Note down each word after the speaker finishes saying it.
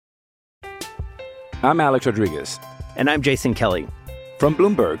I'm Alex Rodriguez. And I'm Jason Kelly. From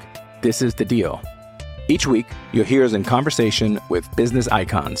Bloomberg, this is The Deal. Each week, you'll hear us in conversation with business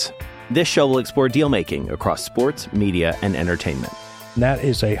icons. This show will explore deal-making across sports, media, and entertainment. That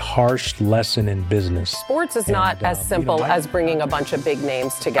is a harsh lesson in business. Sports is not as simple as bringing a bunch of big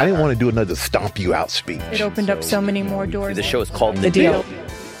names together. I didn't want to do another stomp you out speech. It opened up so many more doors. The show is called The Deal.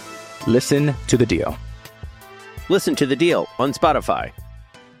 Listen to The Deal. Listen to The Deal on Spotify.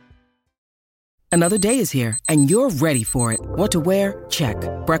 Another day is here, and you're ready for it. What to wear? Check.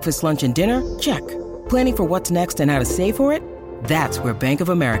 Breakfast, lunch, and dinner? Check. Planning for what's next and how to save for it? That's where Bank of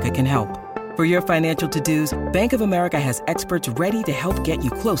America can help. For your financial to-dos, Bank of America has experts ready to help get you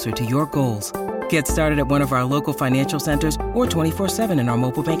closer to your goals. Get started at one of our local financial centers or 24/7 in our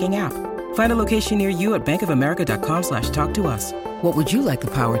mobile banking app. Find a location near you at bankofamerica.com/talktous. What would you like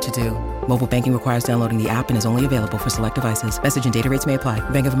the power to do? Mobile banking requires downloading the app and is only available for select devices. Message and data rates may apply.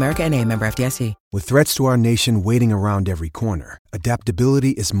 Bank of America N.A., member FDIC. With threats to our nation waiting around every corner,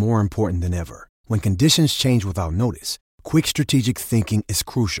 adaptability is more important than ever. When conditions change without notice, quick strategic thinking is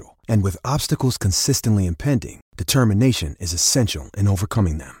crucial. And with obstacles consistently impending, determination is essential in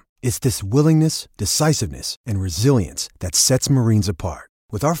overcoming them. It's this willingness, decisiveness, and resilience that sets Marines apart.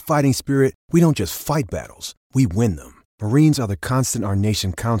 With our fighting spirit, we don't just fight battles, we win them. Marines are the constant our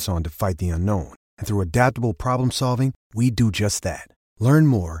nation counts on to fight the unknown. And through adaptable problem solving, we do just that. Learn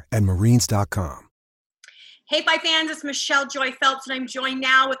more at marines.com. Hey, Fight fans, it's Michelle Joy Phelps, and I'm joined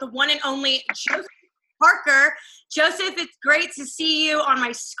now with the one and only Joseph Parker. Joseph, it's great to see you on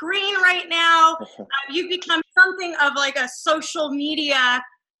my screen right now. You've become something of like a social media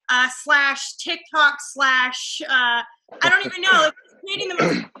slash TikTok slash, I don't even know, like creating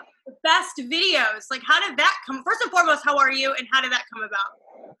the best videos. Like, how did that come? First and foremost, how are you, and how did that come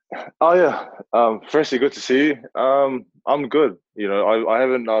about? Oh yeah. Firstly, good to see you. I'm good. You know, I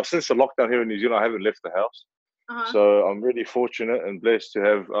haven't since the lockdown here in New Zealand. I haven't left the house. So I'm really fortunate and blessed to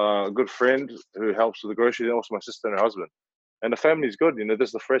have a good friend who helps with the groceries, and also my sister and her husband. And the family's good. You know, this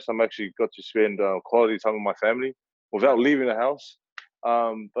is the first time I actually got to spend quality time with my family without leaving the house.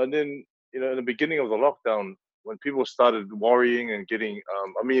 But then, you know, in the beginning of the lockdown, when people started worrying and getting,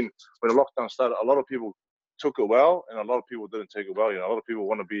 when the lockdown started, a lot of people took it well, and a lot of people didn't take it well. You know, a lot of people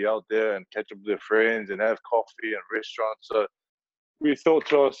want to be out there and catch up with their friends and have coffee and restaurants. So we thought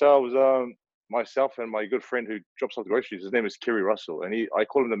to ourselves, myself and my good friend who drops off the groceries, his name is Kerry Russell, and I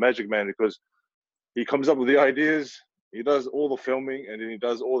call him the Magic Man because he comes up with the ideas, he does all the filming, and then he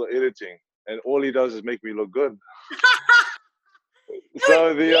does all the editing, and all he does is make me look good.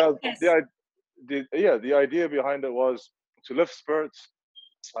 So the idea behind it was to lift spirits,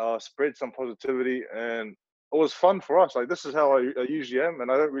 spread some positivity, and it was fun for us. Like, this is how I usually am,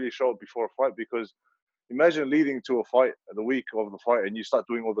 and I don't really show up before a fight because imagine leading to a fight the week of the fight and you start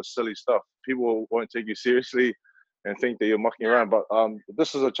doing all the silly stuff. People won't take you seriously and think that you're mucking around. But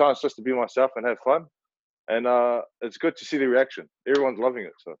this is a chance just to be myself and have fun. And it's good to see the reaction. Everyone's loving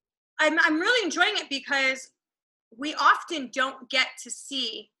it. So I'm really enjoying it because we often don't get to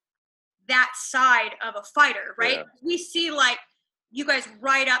see that side of a fighter, right? Yeah. We see like you guys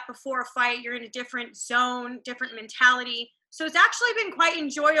right up before a fight, you're in a different zone, different mentality. So it's actually been quite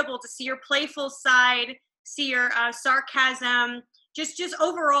enjoyable to see your playful side, see your sarcasm, just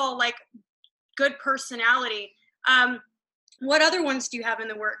overall like good personality. What other ones do you have in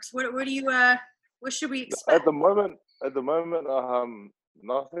the works? What do you what should we expect? At the moment,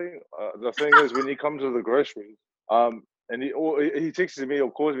 nothing. The thing is, when he comes to the groceries, and he texts me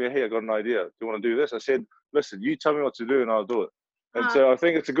or calls me, hey, I got an idea. Do you want to do this? I said, listen, you tell me what to do and I'll do it. And so I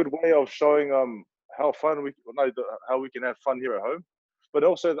think it's a good way of showing how we can have fun here at home. But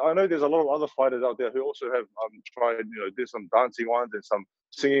also, I know there's a lot of other fighters out there who also have tried, you know, there's some dancing ones and some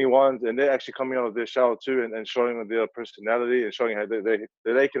singing ones, and they're actually coming out of their shower too and showing their personality and showing how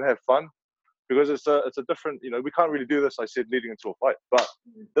they can have fun, because it's a different, you know, we can't really do this, I said, leading into a fight, but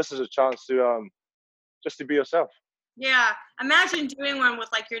this is a chance to just to be yourself. Yeah, imagine doing one with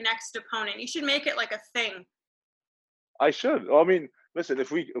like your next opponent. You should make it like a thing. I should. I mean, listen,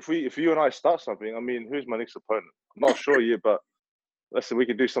 if you and I start something, I mean, who's my next opponent? I'm not sure yet, but listen, we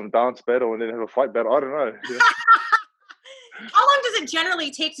could do some dance battle and then have a fight battle. I don't know. How long does it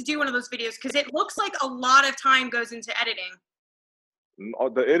generally take to do one of those videos? Because it looks like a lot of time goes into editing.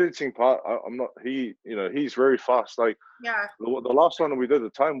 The editing part, he's very fast. Like, yeah, the last one we did, the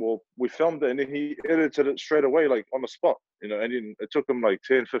Time Warp, we filmed it and then he edited it straight away, like on the spot, you know, and then it took him like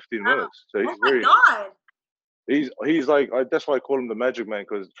 10, 15 minutes. So he's God. He's like, that's why I call him the Magic Man,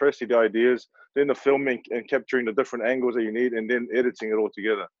 because firstly the ideas, then the filming and capturing the different angles that you need, and then editing it all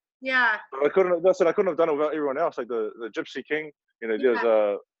together. Yeah. I couldn't have done it without everyone else, like the Gypsy King. You know,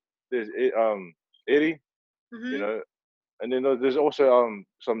 there's Eddie, you know, and then there's also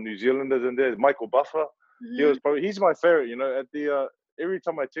some New Zealanders in there. Michael Buffer, he's my favorite. You know, at the every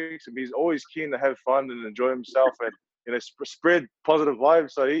time I text him, he's always keen to have fun and enjoy himself and spread positive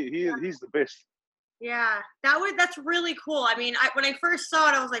vibes. So he's the best. Yeah, that's really cool. I mean, when I first saw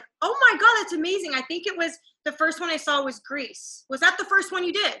it, I was like, oh my God, that's amazing. I think it was the first one I saw was Grease. Was that the first one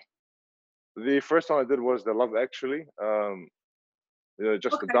you did? The first one I did was the Love Actually.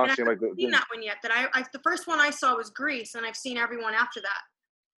 Just the dancing. I haven't seen that one yet. The first one I saw was Grease, and I've seen everyone after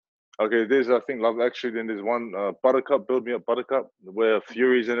that. Okay, there's I think Love Actually. Then there's one Buttercup, Build Me Up Buttercup, where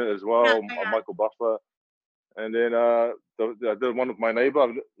Fury's in it as well. Michael Buffer, and then I did one with my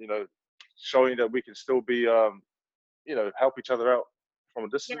neighbor. You know, showing that we can still be, help each other out from a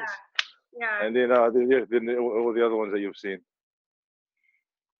distance. Yeah. And then all the other ones that you've seen.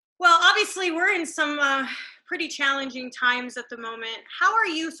 Well, obviously, we're in some pretty challenging times at the moment. How are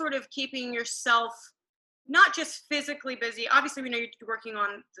you sort of keeping yourself not just physically busy? Obviously, we know you're working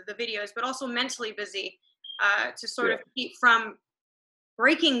on the videos, but also mentally busy to sort of keep from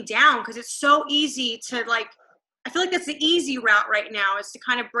breaking down, because it's so easy to I feel like that's the easy route right now, is to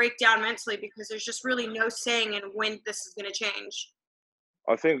kind of break down mentally, because there's just really no saying in when this is going to change.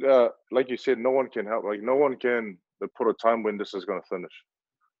 I think, like you said, no one can help. Like, no one can put a time when this is going to finish.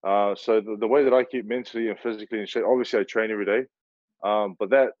 So the way that I keep mentally and physically in shape, obviously I train every day. But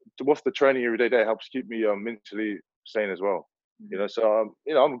that with the training every day, that helps keep me mentally sane as well. You know, so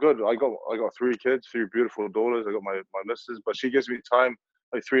I'm good. I got 3 kids, 3 beautiful daughters. I got my missus, but she gives me time,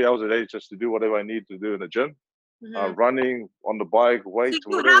 like 3 hours a day, just to do whatever I need to do in the gym. Running, on the bike, weights,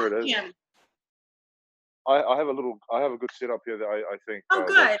 whatever it is. I have a good setup here that I think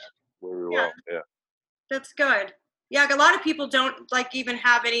good. Very well. Yeah. That's good. Yeah, a lot of people don't even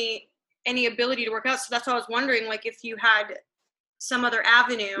have any ability to work out, so that's why I was wondering if you had some other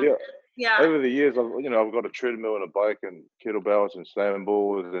avenue. Yeah. Over the years, I've got a treadmill and a bike and kettlebells and slam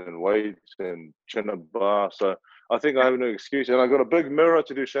balls and weights and chin-up bar. So I think I have no excuse, and I got a big mirror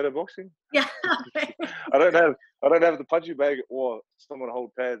to do shadow boxing. Yeah. I don't have the punching bag or someone to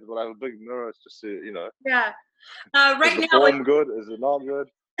hold pads, but I have a big mirror. It's just Yeah. Right is now, the form good? Is it not good?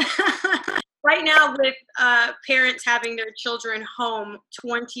 Right now, with parents having their children home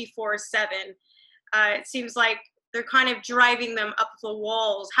 24/7, it seems like they're kind of driving them up the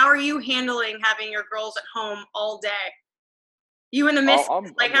walls. How are you handling having your girls at home all day? You and the missus,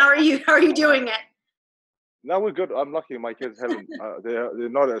 how are you doing it? No, we're good. I'm lucky. My kids haven't. They're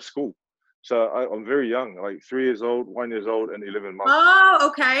not at school, so I'm very young, like 3 years old, 1 year old, and 11 months. Oh,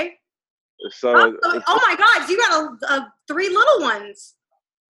 okay. So. Oh my God! So you got 3 little ones.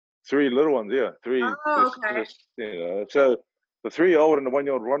 3 little ones, yeah. 3. Oh, okay. So the 3-year-old and the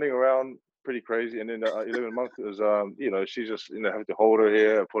 1-year-old running around pretty crazy, and then the 11 month is she just have to hold her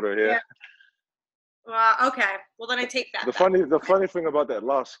hair, put her hair. Yeah. Well, okay. Well, then I take that. The funny thing about that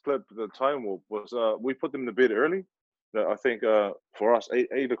last clip, the time warp, was we put them to bed early. I think for us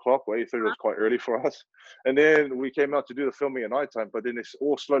 8 o'clock or 8:30 was quite early for us, and then we came out to do the filming at nighttime. But then they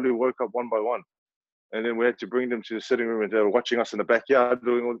all slowly woke up one by one. And then we had to bring them to the sitting room, and they were watching us in the backyard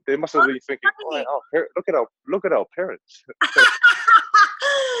doing. They must have been thinking, "Look at our parents."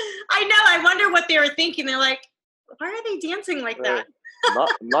 I know. I wonder what they were thinking. They're like, "Why are they dancing like that?"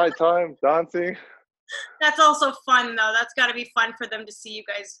 Nighttime dancing. That's also fun, though. That's got to be fun for them to see you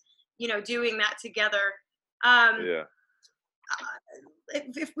guys, doing that together. Yeah.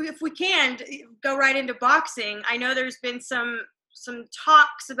 If we can go right into boxing, I know there's been some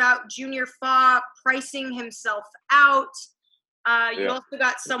talks about Junior Fa pricing himself out. You also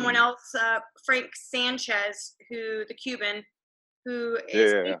got someone else, Frank Sanchez, the Cuban, who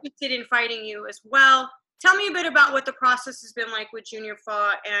is interested in fighting you as well. Tell me a bit about what the process has been like with Junior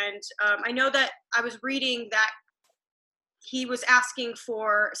Fa. And I know that I was reading that he was asking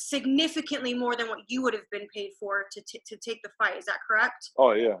for significantly more than what you would have been paid for to take the fight. Is that correct?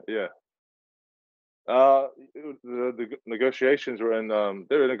 Oh, yeah. The negotiations were in.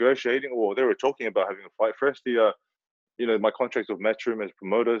 They were negotiating, or they were talking about having a fight. First, my contract with Matchroom as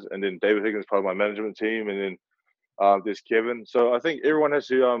promoters, and then David Higgins part of my management team, and then there's Kevin. So I think everyone has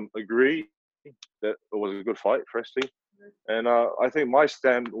to agree that it was a good fight. Firstly, and I think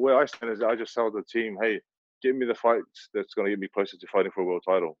where I stand is I just tell the team, hey, give me the fights that's going to get me closer to fighting for a world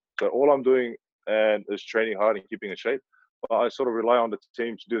title. So all I'm doing is training hard and keeping in shape. But I sort of rely on the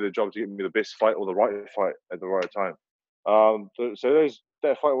team to do their job to get me the best fight or the right fight at the right time.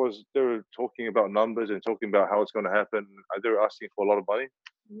 That fight they were talking about numbers and talking about how it's going to happen. They were asking for a lot of money.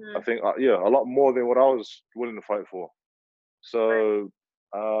 Mm-hmm. I think, a lot more than what I was willing to fight for. So,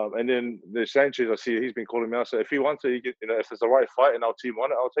 and then the Sanchez, I see he's been calling me out. So if he wants it, if it's the right fight and our team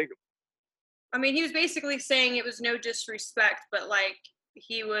want it, I'll take him. I mean, he was basically saying it was no disrespect, but like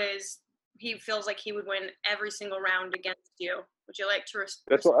he feels like he would win every single round against you. Would you like to respond?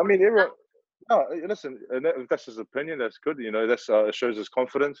 That's what I mean. Everyone, no, listen, if that's his opinion, that's good. You know, that's shows his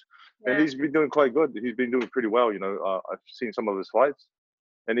confidence, and he's been doing quite good. He's been doing pretty well. You know, I've seen some of his fights,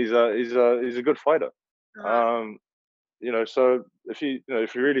 and he's a good fighter. You know, so if he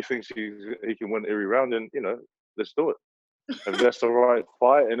really thinks he can win every round, then let's do it. If that's the right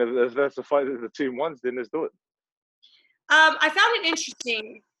fight, and if that's the fight that the team wants, then let's do it. I found it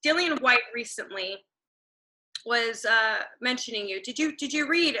interesting. Dillian Whyte recently was mentioning you. Did you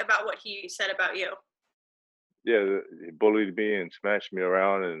read about what he said about you? Yeah, he bullied me and smashed me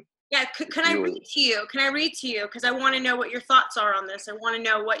around, and yeah. Can I read to you? Can I read to you? Because I want to know what your thoughts are on this. I want to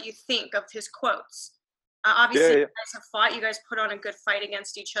know what you think of his quotes. Obviously, you guys have fought. You guys put on a good fight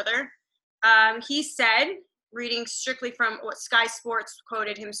against each other. He said, reading strictly from what Sky Sports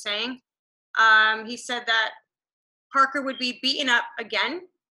quoted him saying, he said that Parker would be beaten up again,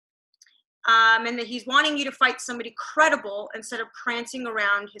 and that he's wanting you to fight somebody credible instead of prancing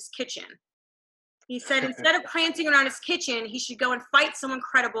around his kitchen. He said instead of prancing around his kitchen, he should go and fight someone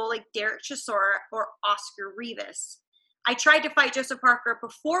credible like Derek Chisora or Oscar Rivas. I tried to fight Joseph Parker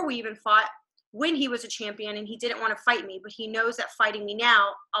before we even fought when he was a champion, and he didn't want to fight me, but he knows that fighting me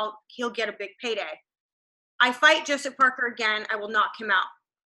now, he'll get a big payday. I fight Joseph Parker again, I will knock him out.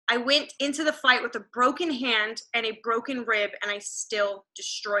 I went into the fight with a broken hand and a broken rib, and I still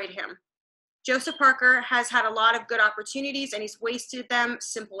destroyed him. Joseph Parker has had a lot of good opportunities, and he's wasted them.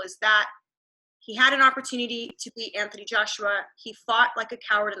 Simple as that. He had an opportunity to beat Anthony Joshua. He fought like a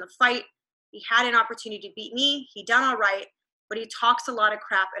coward in the fight. He had an opportunity to beat me. He done all right, but he talks a lot of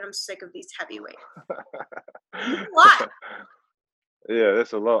crap, and I'm sick of these heavyweights. A lot. Yeah,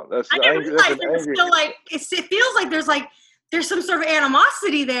 that's a lot. That's I didn't realize there's still like it feels like there's some sort of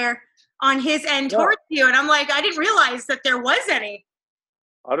animosity there on his end towards you, and I'm like, I didn't realize that there was any.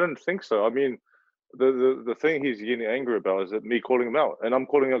 I don't think so. I mean, the thing he's getting angry about is that me calling him out, and I'm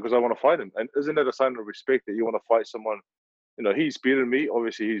calling out because I want to fight him. And isn't that a sign of respect that you want to fight someone? You know, he's beaten me.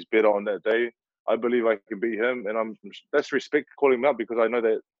 Obviously, he's better on that day. I believe I can beat him, and that's respect calling him out, because I know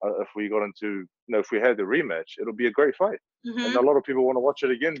that if we got into, if we had the rematch, it'll be a great fight. Mm-hmm. And a lot of people want to watch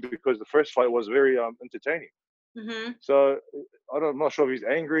it again because the first fight was very entertaining. Mm-hmm. So I'm not sure if he's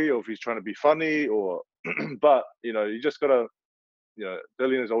angry or if he's trying to be funny, or but you just gotta,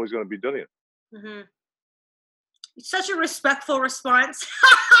 Dillian is always going to be Dillian. Mm-hmm. It's such a respectful response.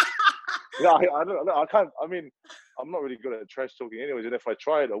 Yeah, I can't. I mean, I'm not really good at trash talking, anyways. And if I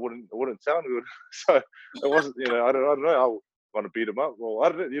tried, it wouldn't sound good. So it wasn't. I don't know. I want to beat him up. Well, I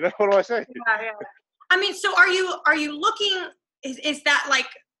don't. What do I say? Yeah. I mean, so are you looking? Is that like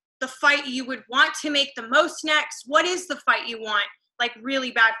the fight you would want to make the most next? What is the fight you want, like,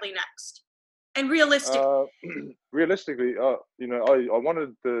 really badly next? And realistically, I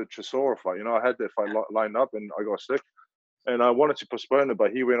wanted the Chisora fight. I had that fight lined up, and I got sick, and I wanted to postpone it,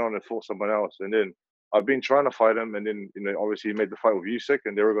 but he went on and fought someone else. And then I've been trying to fight him, and then obviously he made the fight with Usyk,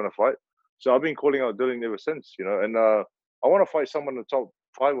 and they were going to fight. So I've been calling out Dillian ever since. And I want to fight someone in the top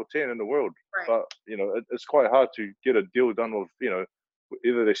 5 or 10 in the world. Right. But it's quite hard to get a deal done with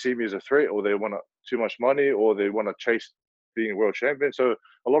either they see me as a threat, or they want too much money, or they want to chase being a world champion. So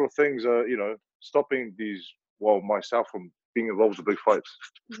a lot of things are, stopping myself from being involved with big fights.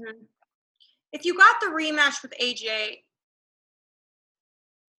 Mm-hmm. If you got the rematch with AJ,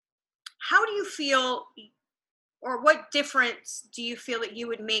 how do you feel, or what difference do you feel that you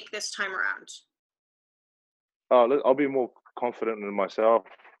would make this time around? I'll be more confident in myself,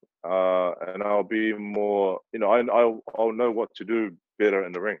 and I'll be more, I'll know what to do better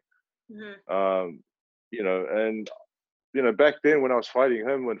in the ring. Mm-hmm. And back then when I was fighting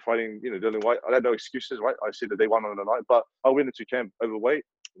him, Dillian Whyte, I had no excuses, right? I said that they won on the night, but I went into camp overweight.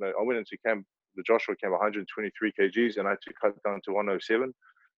 I went into camp, the Joshua camp, 123 kgs, and I had to cut down to 107.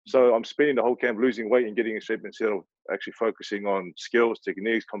 So I'm spending the whole camp losing weight and getting in shape instead of actually focusing on skills,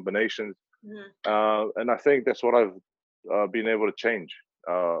 techniques, combinations. Mm-hmm. And I think that's what I've been able to change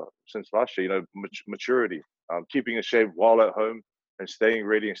since last year. Maturity, keeping in shape while at home, and staying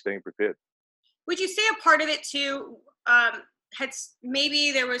ready and staying prepared. Would you say a part of it too,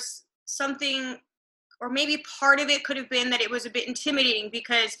 maybe there was something, or maybe part of it could have been that it was a bit intimidating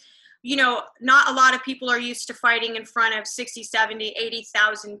because, not a lot of people are used to fighting in front of 60, 70,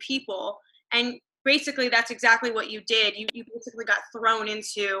 80,000 people. And basically that's exactly what you did. You basically got thrown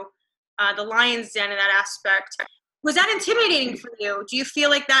into the lion's den in that aspect. Was that intimidating for you? Do you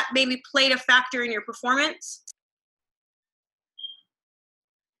feel like that maybe played a factor in your performance?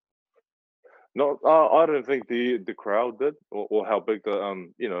 No, I don't think the crowd did, or how big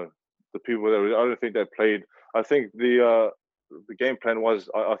the the people that I don't think they played. I think the game plan was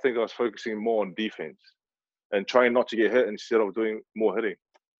I think I was focusing more on defense and trying not to get hit instead of doing more hitting.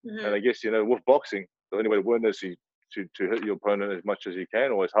 Mm-hmm. And I guess with boxing, the only way to win is to hit your opponent as much as you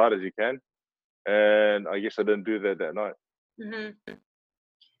can or as hard as you can. And I guess I didn't do that night. Mm-hmm.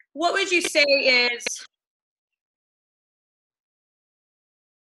 What would you say is?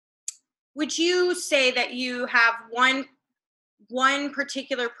 Would you say that you have one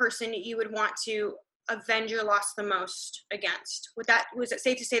particular person that you would want to avenge your loss the most against? Was it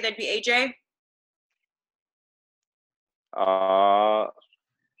safe to say that'd be AJ?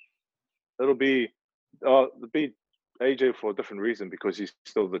 It'll be AJ for a different reason, because he's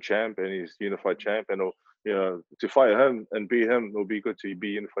still the champ and he's unified champ, and to fight him and beat him, it'll be good to be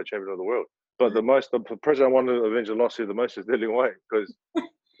unified champion of the world. But the person I want to avenge the loss to the most is Dillian Whyte, because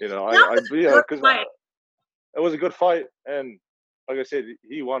it was a good fight, and like I said,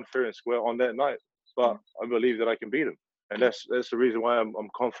 he won fair and square on that night. But I believe that I can beat him, and that's the reason why I'm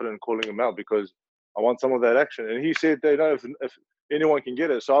confident in calling him out, because I want some of that action. And he said that if anyone can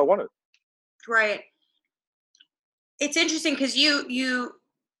get it, so I want it. Right. It's interesting because you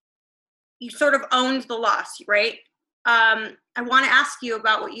sort of owned the loss, right? I want to ask you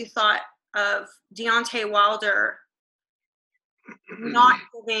about what you thought of Deontay Wilder not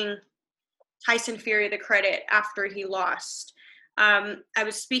giving Tyson Fury the credit after he lost. I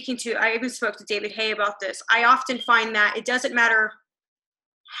even spoke to David Haye about this. I often find that it doesn't matter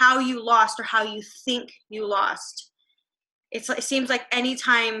how you lost or how you think you lost. It seems like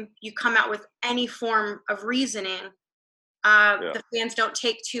anytime you come out with any form of reasoning, the fans don't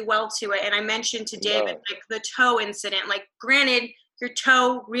take too well to it. And I mentioned to David, like the toe incident, like granted, your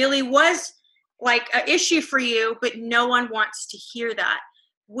toe really was like an issue for you, but no one wants to hear that.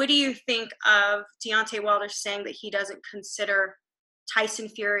 What do you think of Deontay Wilder saying that he doesn't consider Tyson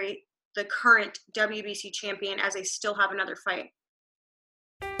Fury, the current WBC champion, as they still have another fight?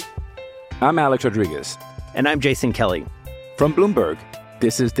 I'm Alex Rodriguez. And I'm Jason Kelly. From Bloomberg,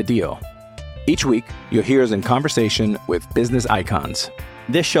 this is The Deal. Each week, you'll hear us in conversation with business icons.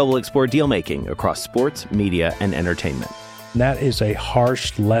 This show will explore deal-making across sports, media, and entertainment. That is a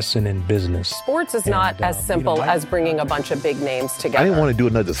harsh lesson in business. Sports is not as simple as bringing a bunch of big names together. I didn't want to do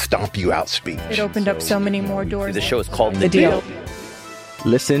another stomp you out speech. It opened up so many more doors. The show is called The Deal.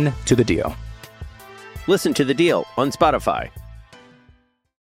 Listen to The Deal. Listen to The Deal on Spotify.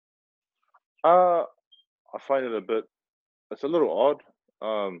 I find it it's a little odd,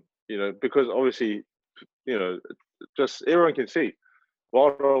 because obviously, just everyone can see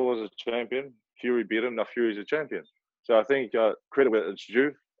Wilder was a champion, Fury beat him, now Fury's a champion. So I think credit where it's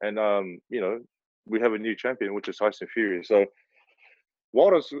due, and we have a new champion, which is Tyson Fury. So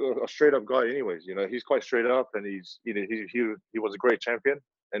Wilder's a straight up guy, anyways. He's quite straight up, and he was a great champion.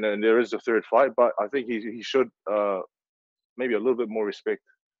 And then there is a third fight, but I think he should maybe a little bit more respect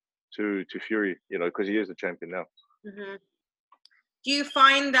to Fury, because he is a champion now. Mm-hmm. Do you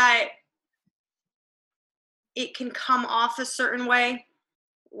find that it can come off a certain way,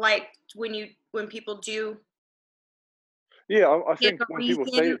 like when people do? Yeah, I think when people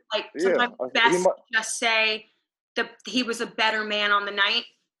say, like sometimes best just say he was a better man on the night.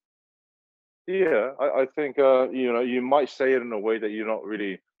 Yeah, I think you might say it in a way that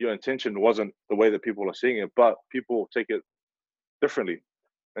your intention wasn't the way that people are seeing it, but people take it differently.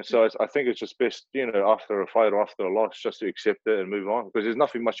 And so I think it's just best, after a fight or after a loss, just to accept it and move on, because there's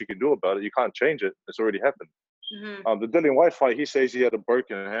nothing much you can do about it. You can't change it. It's already happened. Mm-hmm. The Dillian Whyte fight, he says he had a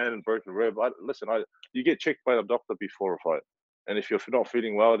broken hand and broken rib. You get checked by the doctor before a fight. And if you're not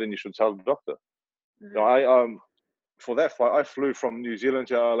feeling well, then you should tell the doctor. Mm-hmm. For that fight, I flew from New Zealand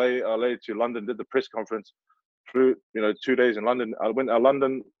to LA to London, did the press conference, flew, 2 days in London. I went to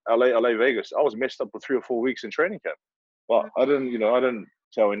London, LA, Vegas. I was messed up for 3 or 4 weeks in training camp. But I didn't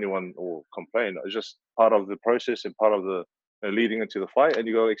tell anyone or complain. It's just part of the process and part of the leading into the fight, and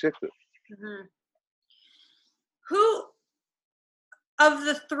you got to accept it. Mm-hmm. Who of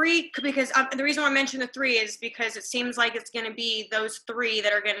the three, because the reason why I mentioned the three is because it seems like it's going to be those three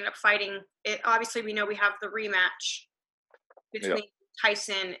that are going to end up fighting. Obviously, we know we have the rematch between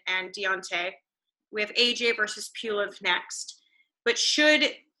Tyson and Deontay. We have AJ versus Pulev next. But should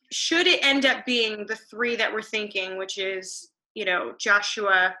it end up being the three that we're thinking, which is,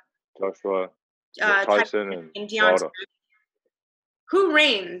 Joshua, Tyson, and Deontay, Wilder. Who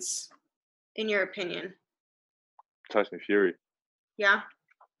reigns, in your opinion? Tyson Fury. Yeah.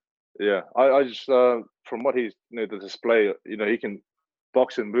 Yeah, I just from what he's the display, he can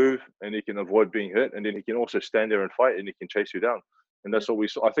box and move, and he can avoid being hit, and then he can also stand there and fight, and he can chase you down, and that's what we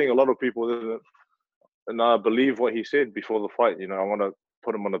saw. I think a lot of people didn't believe what he said before the fight. I want to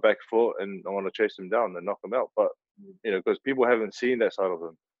put him on the back foot and I want to chase him down and knock him out. But because people haven't seen that side of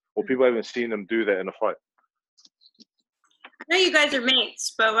him, or people haven't seen him do that in a fight. I know you guys are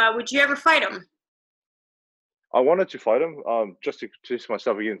mates, but would you ever fight him? I wanted to fight him, just to test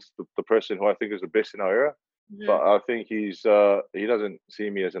myself against the person who I think is the best in our era. But I think he doesn't see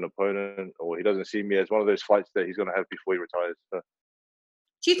me as an opponent, or he doesn't see me as one of those fights that he's going to have before he retires. So.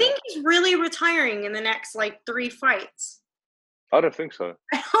 Do you think he's really retiring in the next 3 fights? I don't think so.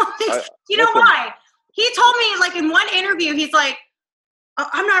 You know why? He told me in one interview, he's like,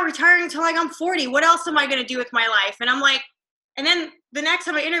 I'm not retiring until I'm 40. What else am I going to do with my life? And I'm like, and then the next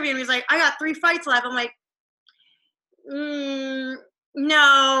time I interviewed him, he's like, I got 3 fights left. I'm like, no,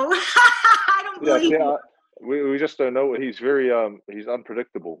 I don't believe you. We just don't know. He's very he's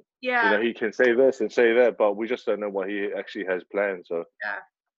unpredictable. Yeah. He can say this and say that, but we just don't know what he actually has planned. So yeah,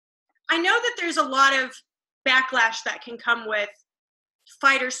 I know that there's a lot of backlash that can come with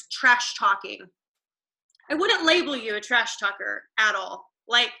fighters trash talking. I wouldn't label you a trash talker at all.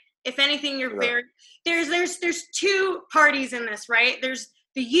 If anything, you're very there's 2 parties in this, right? There's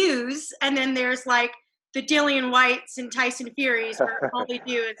the yous, and then there's the Dillian Whites and Tyson Furies, where all they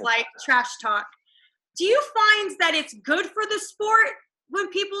do is trash talk. Do you find that it's good for the sport when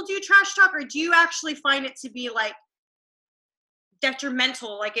people do trash talk, or do you actually find it to be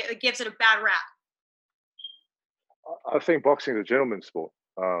detrimental, it gives it a bad rap? I think boxing is a gentleman's sport.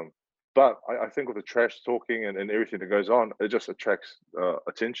 But I think with the trash talking and everything that goes on, it just attracts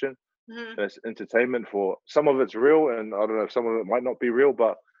attention. And it's entertainment for some of it's real, and I don't know if some of it might not be real,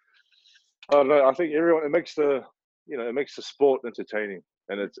 but I don't know. I think it makes the sport entertaining,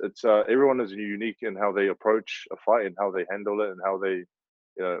 and it's everyone is unique in how they approach a fight and how they handle it and how they,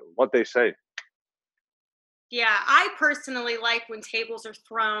 what they say. Yeah, I personally like when tables are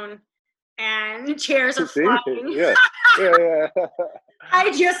thrown and chairs are flying. Yeah.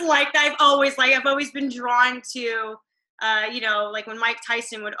 I just like that. I've always been drawn to, when Mike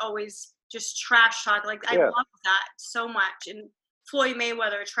Tyson would always just trash talk. I love that so much. And Floyd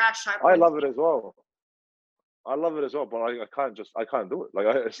Mayweather trash talk. I love it as well. But I can't do it.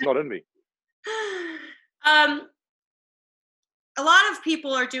 It's not in me. A lot of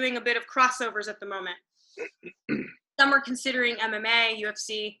people are doing a bit of crossovers at the moment. Some are considering MMA,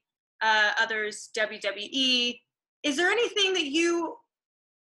 UFC, others WWE. Is there anything that you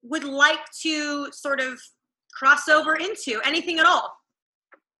would like to sort of cross over into? Anything at all?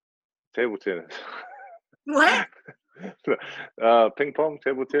 Table tennis. What? Ping pong,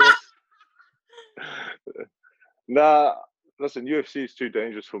 table tennis. Nah, listen, UFC is too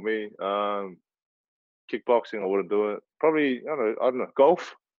dangerous for me. Kickboxing, I wouldn't do it. Probably, I don't know,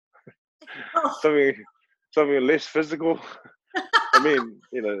 golf. Something less physical. I mean,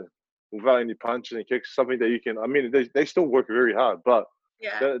 without any punches and kicks, something that you can. I mean, they still work very hard, but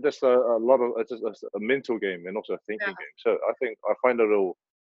that's a lot of. It's just a mental game and also a thinking game. So I find it'll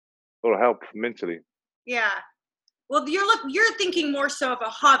help mentally. Yeah. Well, you're thinking more so of a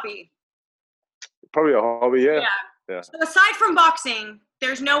hobby. Probably a hobby, yeah. So aside from boxing,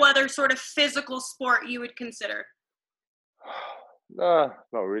 there's no other sort of physical sport you would consider? Nah,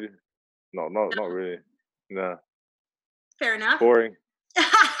 not really. No, not really. Nah. Fair enough. Boring.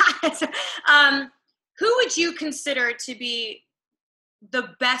 Who would you consider to be the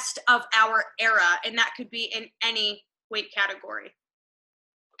best of our era? And that could be in any weight category.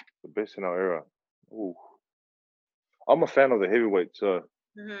 The best in our era. Ooh. I'm a fan of the heavyweight, so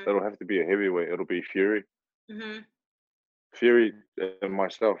it'll have to be a heavyweight. It'll be Fury. Fury and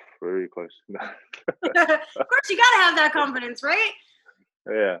myself, very close. Of course, you got to have that confidence, right?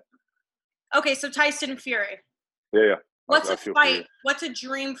 Yeah. Okay, so Tyson Fury. Yeah. What's a fight? Fury. What's a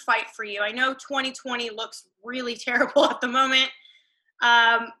dream fight for you? I know 2020 looks really terrible at the moment,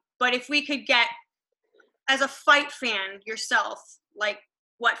 but if we could get, as a fight fan yourself,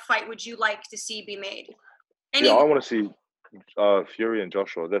 what fight would you like to see be made? I want to see Fury and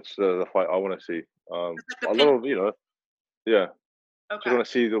Joshua. That's the fight I want to see. A lot of, yeah. Okay. Just want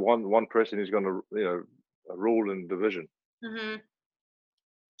to see the one person who's going to, rule in division.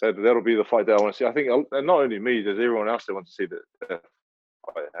 That'll be the fight that I want to see. I think, and not only me, there's everyone else that wants to see that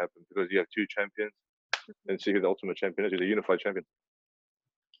fight happen, because you have 2 champions and see who the ultimate champion is. He's a unified champion.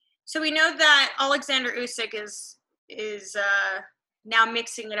 So we know that Alexander Usyk is now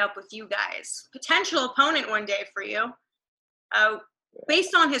mixing it up with you guys. Potential opponent one day for you.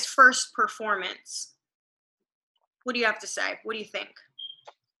 Based on his first performance, what do you have to say? What do you think?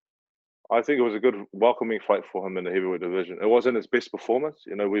 I think it was a good welcoming fight for him in the heavyweight division. It wasn't his best performance.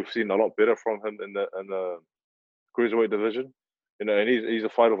 We've seen a lot better from him in the cruiserweight division. And he's a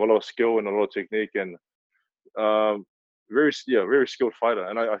fighter with a lot of skill and a lot of technique. And very skilled fighter,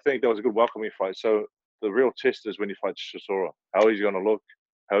 and I think that was a good welcoming fight. So the real test is when he fights Chisora, how he's going to look,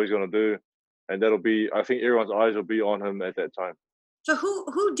 how he's going to do, and that'll be. I think everyone's eyes will be on him at that time. So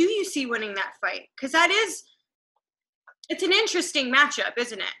who do you see winning that fight? Because it's an interesting matchup,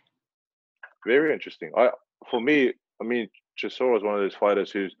 isn't it? Very interesting. For me, I mean, Chisora is one of those fighters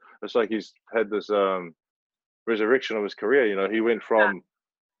who's it's like he's had this resurrection of his career. You know, he went from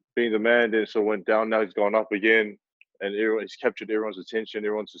being the man, then so went down. Now he's gone up again, and he's captured everyone's attention.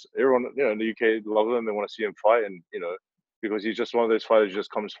 Everyone, you know, in the UK love him. They want to see him fight, and you know, because he's just one of those fighters who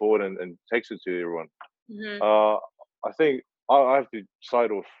just comes forward and takes it to everyone. I think I have to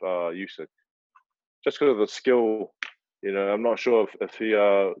side off Usyk just because of the skill. You know, I'm not sure if he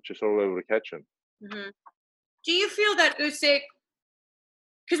just was able to catch him. Do you feel that Usyk?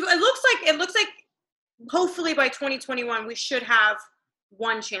 Because it looks like hopefully by 2021 we should have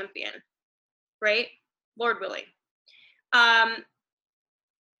one champion, right? Lord willing.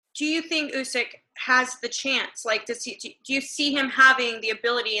 Do you think Usyk has the chance? Like, do you see him having the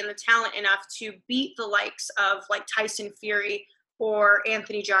ability and the talent enough to beat the likes of like Tyson Fury or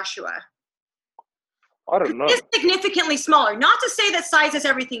Anthony Joshua? I don't know. He's significantly smaller. Not to say that size has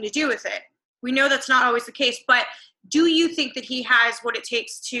everything to do with it. We know that's not always the case. But do you think that he has what it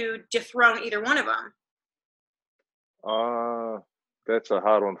takes to dethrone either one of them? That's a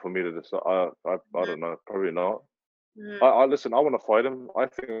hard one for me to decide. I don't know. Probably not. I listen. I want to fight him. I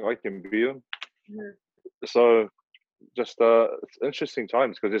think I can beat him. So, just it's interesting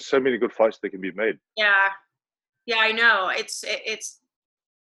times because there's so many good fights that can be made. Yeah, I know.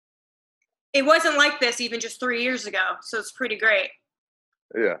 It wasn't like this even just 3 years ago, so it's pretty great.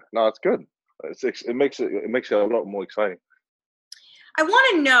 Yeah, no, it's good. It makes it a lot more exciting. I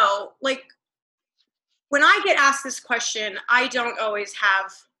want to know, like, when I get asked this question, I don't always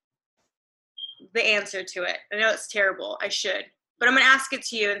have the answer to it. I know it's terrible. I should, but I'm going to ask it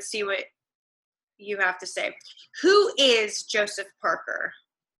to you and see what you have to say. Who is Joseph Parker?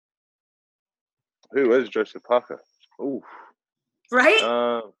 Who is Joseph Parker? Ooh. Right?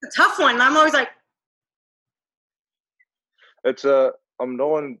 A tough one. I'm always like, I'm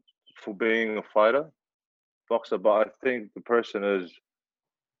known for being a fighter, boxer, but I think the person is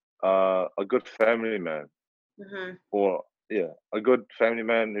a good family man, or a good family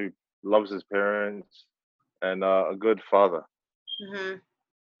man who loves his parents and a good father.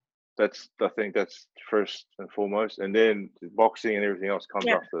 I think that's first and foremost, and then boxing and everything else comes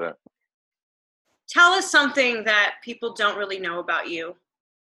after that. Tell us something that people don't really know about you.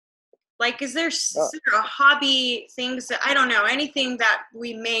 Like, is there a hobby, things that, I don't know, anything that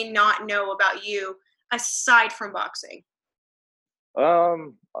we may not know about you aside from boxing? I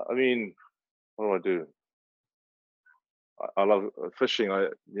mean, what do? I love fishing.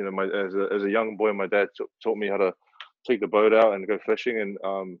 As a young boy, my dad taught me how to take the boat out and go fishing. And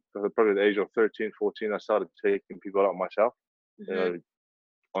probably at the age of 13, 14, I started taking people out myself, you know,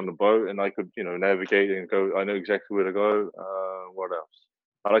 on the boat, and I could, you know, navigate and go. I know exactly where to go. What else?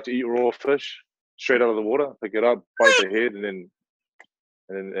 I like to eat raw fish straight out of the water. Pick it up, bite the head, and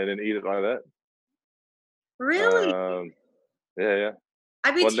then eat it like that. Really? Yeah.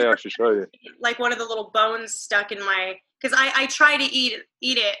 One day I should show you. Like one of the little bones stuck in my, because I try to eat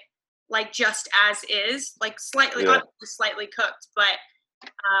it like just as is, like slightly cooked, but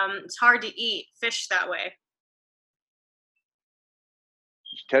it's hard to eat fish that way.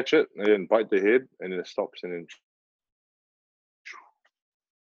 Just catch it and then bite the head, and then it stops, and then.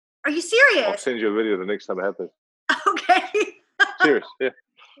 Are you serious? I'll send you a video the next time it happens. Okay. Serious, yeah.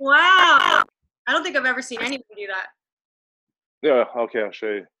 Wow. I don't think I've ever seen anyone do that. Yeah, okay, I'll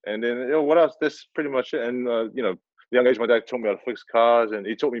show you. And then, you know, what else? That's pretty much it. And, you know, the young age, my dad taught me how to fix cars, and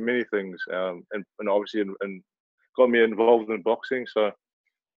he taught me many things, and obviously and got me involved in boxing. So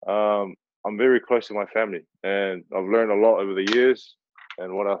I'm very close to my family, and I've learned a lot over the years.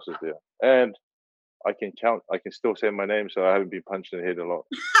 And what else is there? And I can count. I can still say my name, so I haven't been punched in the head a lot.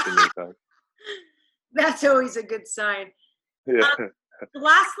 That's always a good sign. Yeah.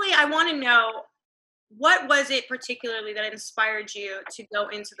 Lastly, I want to know, what was it particularly that inspired you to go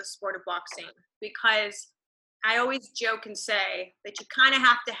into the sport of boxing? Because I always joke and say that you kind of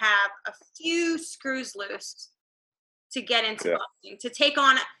have to have a few screws loose to get into boxing, to take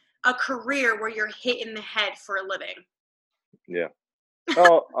on a career where you're hit in the head for a living. Yeah.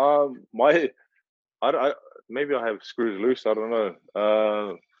 Maybe I have screws loose. I don't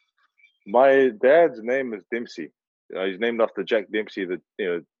know. My dad's name is Dempsey. He's named after Jack Dempsey, the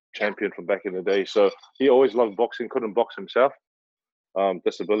champion from back in the day. So he always loved boxing. Couldn't box himself.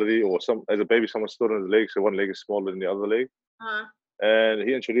 Disability, or as a baby, someone stood on his leg, so one leg is smaller than the other leg. And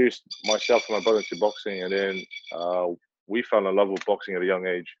he introduced myself and my brother to boxing, and then we fell in love with boxing at a young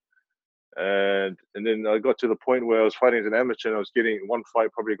age. And then I got to the point where I was fighting as an amateur, and I was getting one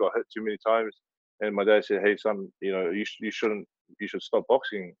fight, probably got hit too many times. And my dad said, "Hey, son, you should stop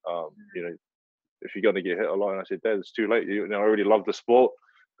boxing. If you're going to get hit a lot." And I said, "Dad, it's too late. I already love the sport,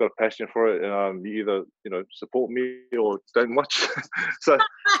 got a passion for it. And you either, support me or don't watch." So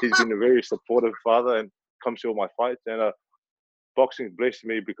he's been a very supportive father and comes to all my fights. And boxing blessed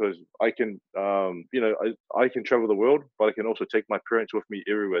me because I can, I can travel the world, but I can also take my parents with me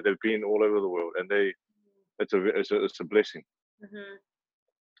everywhere. They've been all over the world, and it's a blessing. Mm-hmm.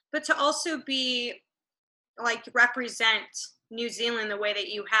 But to also be represent New Zealand the way that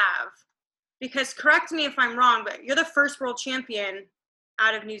you have, because correct me if I'm wrong, but you're the first world champion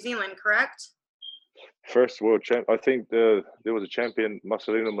out of New Zealand, correct? First world champ. I think there was a champion,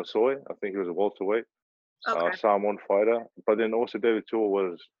 Marcelino Masoi. I think he was a welterweight. Okay. Samoan fighter, but then also David Tua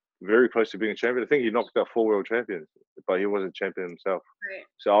was very close to being a champion. I think he knocked out 4 world champions, but he wasn't champion himself. Right.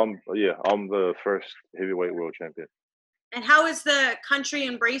 So I'm the first heavyweight world champion. And how has the country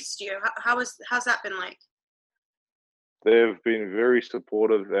embraced you? How's that been like? They've been very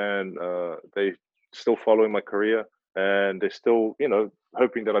supportive, and they still following my career, and they're still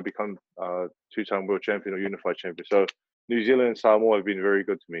hoping that I become 2-time world champion or unified champion. So New Zealand and Samoa have been very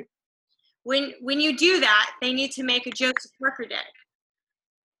good to me. When you do that, they need to make a Joseph Parker Day.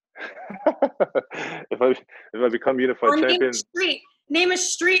 if I become unified champion, name a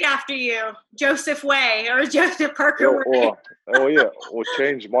street after you, Joseph Way or Joseph Parker Way. Or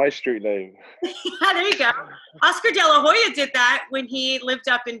change my street name. Yeah, there you go. Oscar De La Hoya did that when he lived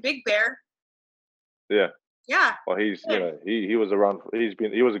up in Big Bear. Yeah. Yeah. Well, he's he was around.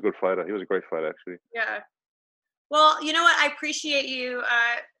 He was a good fighter. He was a great fighter, actually. Yeah. Well, you know what? I appreciate you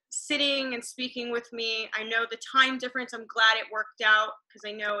sitting and speaking with me. I know the time difference. I'm glad it worked out because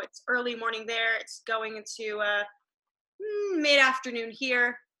I know it's early morning there. It's going into mid-afternoon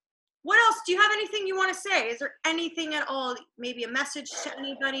here. What else? Do you have anything you want to say? Is there anything at all? Maybe a message to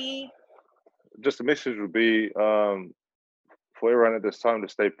anybody? Just a message would be for everyone at this time to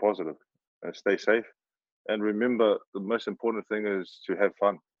stay positive and stay safe. And remember, the most important thing is to have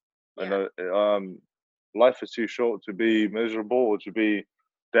fun. Yeah. I know life is too short to be miserable or to be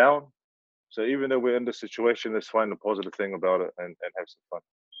down. So even though we're in this situation, let's find the positive thing about it and have some fun.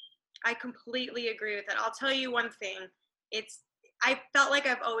 I completely agree with that. I'll tell you one thing. I felt like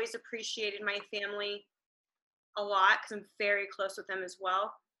I've always appreciated my family a lot because I'm very close with them as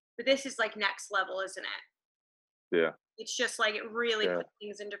well. But this is like next level, isn't it? Yeah. It's just like it really puts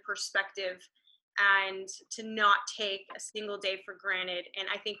things into perspective and to not take a single day for granted. And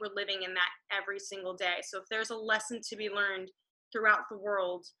I think we're living in that every single day. So if there's a lesson to be learned throughout the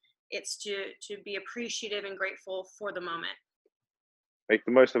world, it's to be appreciative and grateful for the moment. Make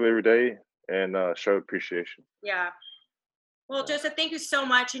the most of every day and show appreciation. Yeah. Well, Joseph, thank you so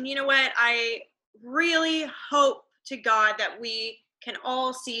much. And you know what? I really hope to God that we can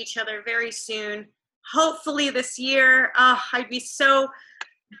all see each other very soon. Hopefully this year. I'd be so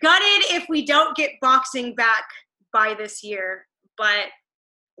gutted if we don't get boxing back by this year. But,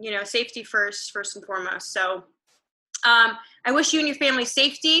 safety first and foremost. So I wish you and your family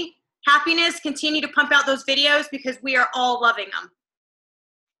safety, happiness. Continue to pump out those videos because we are all loving them.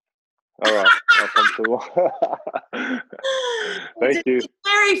 All right. I'll pump them. Thank you. It's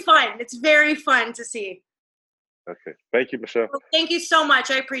very fun. It's very fun to see. Okay. Thank you, Michelle. Well, thank you so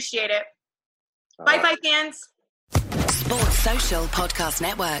much. I appreciate it. Bye, fans. Sports Social Podcast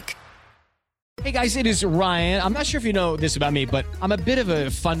Network. Hey guys, it is Ryan. I'm not sure if you know this about me, but I'm a bit of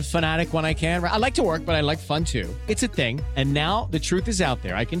a fun fanatic when I can. I like to work, but I like fun too. It's a thing. And now the truth is out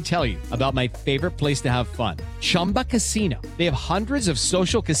there. I can tell you about my favorite place to have fun. Chumba Casino. They have hundreds of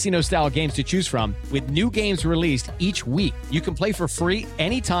social casino style games to choose from with new games released each week. You can play for free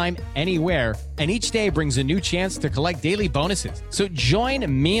anytime, anywhere. And each day brings a new chance to collect daily bonuses. So join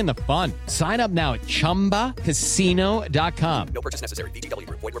me in the fun. Sign up now at ChumbaCasino.com. No purchase necessary. VGW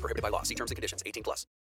Group. Void where prohibited by law. See terms and conditions. 18+.